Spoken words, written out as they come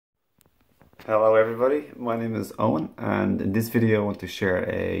Hello everybody, my name is Owen, and in this video I want to share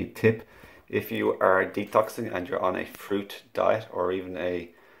a tip if you are detoxing and you're on a fruit diet or even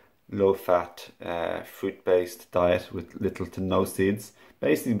a low-fat fruit-based diet with little to no seeds,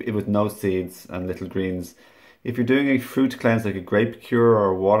 basically with no seeds and little greens. If you're doing a fruit cleanse like a grape cure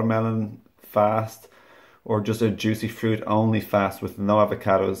or a watermelon fast, or just a juicy fruit only fast with no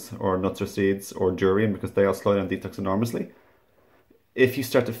avocados or nuts or seeds or durian, because they all slow down detox enormously. If you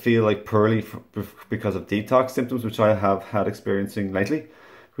start to feel like pearly because of detox symptoms, which I have had experiencing lately,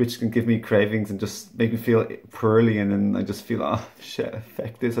 which can give me cravings and just make me feel pearly, and then I just feel, oh shit,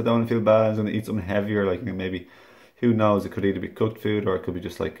 fuck this, I don't want to feel bad, I'm going to eat something heavier, like maybe, who knows, it could either be cooked food or it could be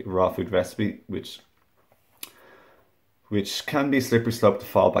just like raw food recipe, which can be a slippery slope to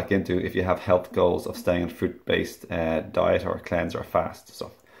fall back into if you have health goals of staying on fruit-based diet or cleanse or fast.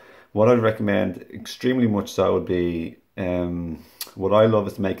 So what I'd recommend extremely much so would be, what I love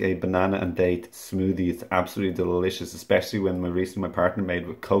is to make a banana and date smoothie. It's absolutely delicious, especially when my partner made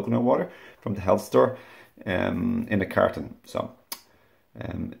with coconut water from the health store in a carton. So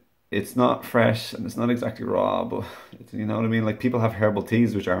it's not fresh and it's not exactly raw, but you know what I mean? Like, people have herbal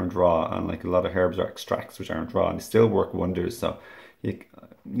teas which aren't raw, and like a lot of herbs are extracts which aren't raw, and they still work wonders. So you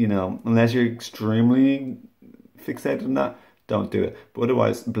know, unless you're extremely fixated on that, don't do it. But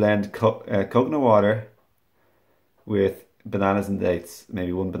otherwise, blend coconut water with bananas and dates,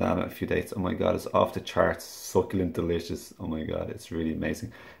 maybe one banana, a few dates. Oh my god, it's off the charts, succulent, delicious. Oh my god, it's really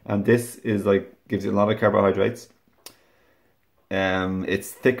amazing. And this is like, gives you a lot of carbohydrates.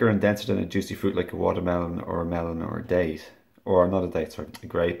 It's thicker and denser than a juicy fruit like a watermelon or a melon or a date, or not a date, sorry, a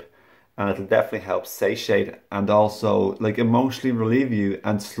grape. And it'll definitely help satiate and also like emotionally relieve you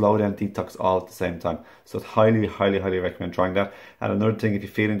and slow down detox all at the same time. So it's highly, highly, highly recommend trying that. And another thing, if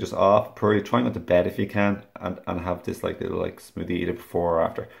you're feeling just off, probably try not to bed if you can, and have this like little like smoothie either before or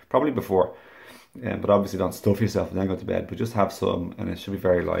after. Probably before. But obviously don't stuff yourself and then go to bed, but just have some, and it should be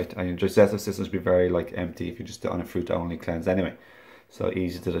very light. And your digestive system should be very like empty if you're just on a fruit only cleanse anyway. So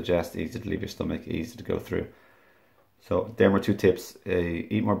easy to digest, easy to leave your stomach, easy to go through. So there were two tips: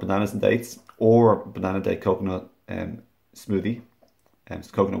 eat more bananas and dates, or banana date coconut smoothie.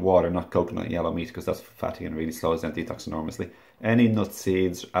 It's coconut water, not coconut yellow meat, because that's fatty and really slows down detox enormously. Any nut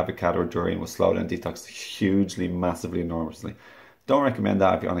seeds, avocado or durian will slow down detox hugely, massively, enormously. Don't recommend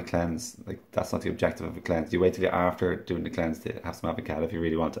that if you're on a cleanse. Like, that's not the objective of a cleanse. You wait till you're after doing the cleanse to have some avocado if you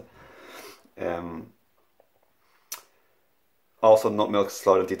really want it. Also, nut milk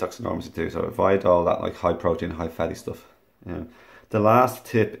slow down detox enormously too, so avoid all that like high protein, high fatty stuff. The last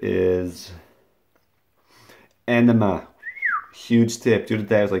tip is enema. Huge tip. The other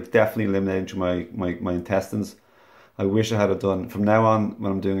day I was like definitely eliminating through my intestines. I wish I had it done. From now on,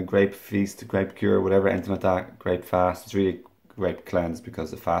 when I'm doing a grape feast, grape cure, whatever, anything like that, grape fast, it's really grape cleanse, because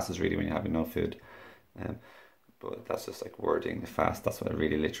the fast is really when you're having no food. But that's just like wording. The fast, that's what it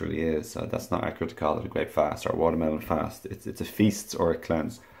really literally is. So that's not accurate to call it a grape fast or a watermelon fast. It's a feast or a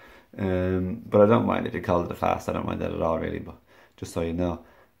cleanse. But I don't mind if you call it a fast. I don't mind that at all, really. But just so you know.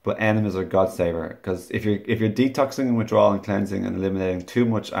 But enemas are God saver, because if you're detoxing and withdrawal and cleansing and eliminating too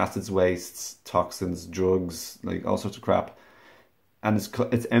much acids, wastes, toxins, drugs, like all sorts of crap, and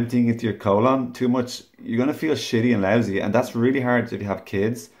it's emptying into your colon too much, you're gonna feel shitty and lousy, and that's really hard if you have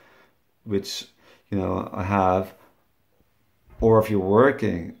kids, which, you know, I have, or if you're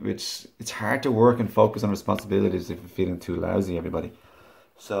working, which it's hard to work and focus on responsibilities if you're feeling too lousy, everybody.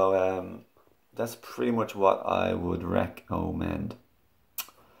 So that's pretty much what I would recommend.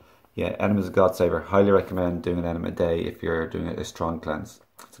 Yeah, enema is a God saver. Highly recommend doing an enema a day if you're doing a strong cleanse.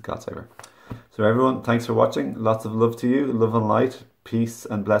 It's a God saver. So everyone, thanks for watching. Lots of love to you, love and light, peace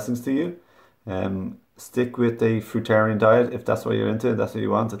and blessings to you. Stick with a fruitarian diet if that's what you're into, that's what you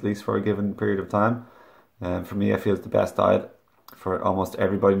want, at least for a given period of time. For me, I feel it's the best diet for almost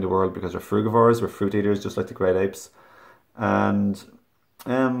everybody in the world, because we're frugivores, we're fruit eaters, just like the great apes. And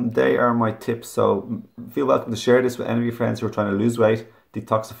they are my tips. So feel welcome to share this with any of your friends who are trying to lose weight,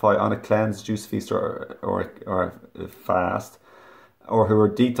 detoxify on a cleanse, juice feast, or fast, or who are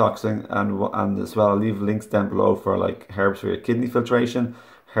detoxing, and as well, I'll leave links down below for like herbs for your kidney filtration,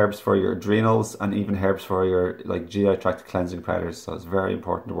 herbs for your adrenals, and even herbs for your like GI tract cleansing powders. So it's very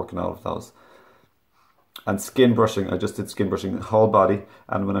important to work on all of those. And skin brushing, I just did skin brushing whole body,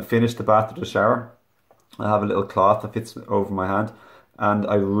 and when I finish the bath or the shower, I have a little cloth that fits over my hand, and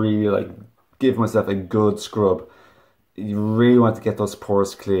I really like give myself a good scrub. You really want to get those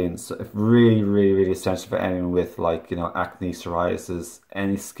pores clean. So it's really, really, really essential for anyone with, like, you know, acne, psoriasis,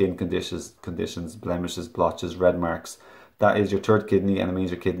 any skin conditions, blemishes, blotches, red marks. That is your third kidney, and it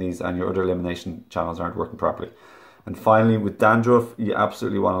means your kidneys and your other elimination channels aren't working properly. And finally, with dandruff, you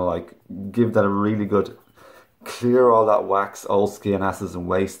absolutely want to like give that a really good clear all that wax, old skin, acids and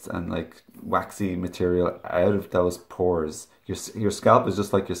waste and like waxy material out of those pores. Your scalp is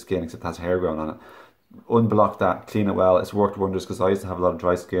just like your skin except it has hair growing on it. Unblock that, clean it well. It's worked wonders because I used to have a lot of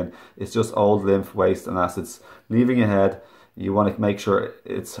dry skin. It's just old lymph, waste and acids leaving your head. You want to make sure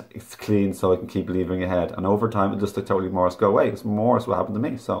it's clean so it can keep leaving your head. And over time, it'll just like totally Morris go away. It's Morris what happened to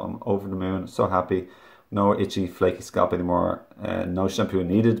me. So I'm over the moon, so happy. No itchy, flaky scalp anymore. No shampoo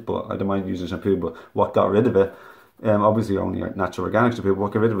needed, but I don't mind using shampoo. But what got rid of it, obviously only natural organic shampoo, but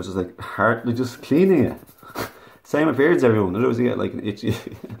what got rid of it was just like hardly just cleaning it. Same with beards, everyone. Otherwise you get like an itchy.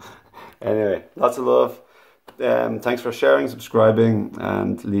 Anyway, lots of love. Thanks for sharing, subscribing,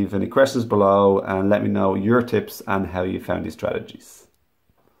 and leave any questions below and let me know your tips and how you found these strategies.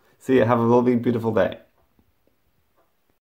 See you. Have a lovely, beautiful day.